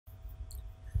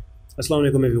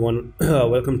Assalamu alaikum everyone.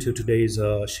 Welcome to today's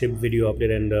SHIB video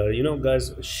update. And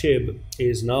guys, SHIB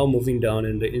is now moving down.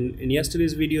 And in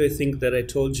yesterday's video, I think that I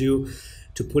told you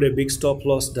to put a big stop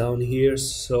loss down here.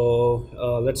 So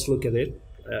let's look at it.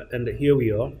 And here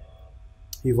we are.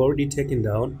 We've already taken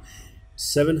down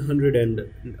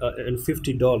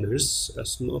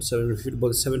 $750. Not 750,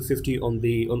 but 750 on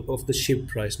the of the SHIB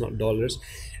price, not dollars.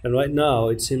 And right now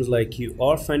it seems like you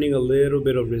are finding a little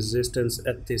bit of resistance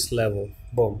at this level.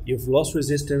 Boom, you've lost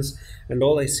resistance, and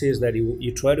all I see is that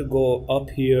you try to go up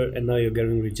here and now you're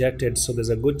getting rejected. So there's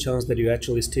a good chance that you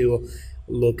actually still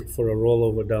look for a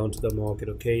rollover down to the market.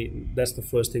 Okay, that's the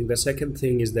first thing. The second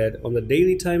thing is that on the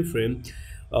daily time frame,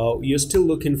 you're still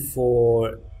looking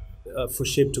for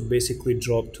SHIB to basically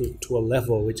drop to a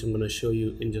level which I'm going to show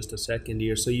you in just a second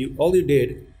here. So all you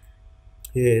did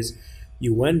is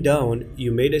you went down,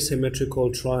 you made a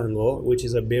symmetrical triangle, which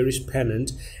is a bearish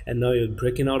pennant, and now you're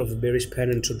breaking out of a bearish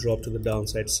pennant to drop to the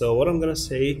downside. So what I'm going to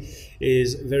say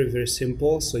is very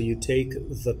simple. So you take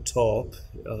the top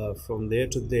from there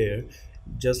to there,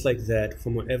 just like that.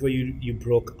 From wherever you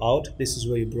broke out, this is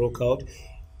where you broke out.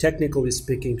 Technically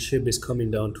speaking, SHIB is coming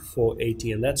down to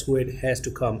 480, and that's where it has to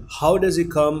come. How does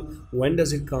it come? When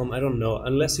does it come? I don't know.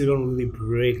 Unless you don't really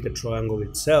break the triangle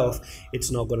itself, it's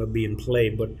not going to be in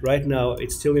play. But right now,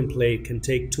 it's still in play. It can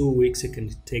take 2 weeks. It can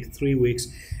take 3 weeks,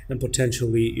 and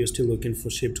potentially you're still looking for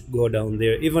SHIB to go down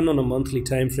there. Even on a monthly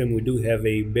time frame, we do have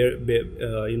a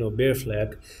bear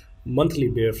flag, monthly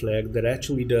bear flag that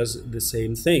actually does the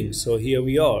same thing. So here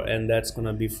we are, and that's going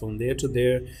to be from there to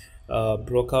there.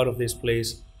 Broke out of this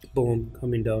place, boom,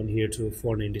 coming down here to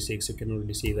 496. You can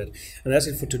already see that. And that's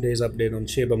it for today's update on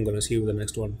SHIB. I'm going to see you with the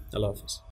next one. Allah Hafiz.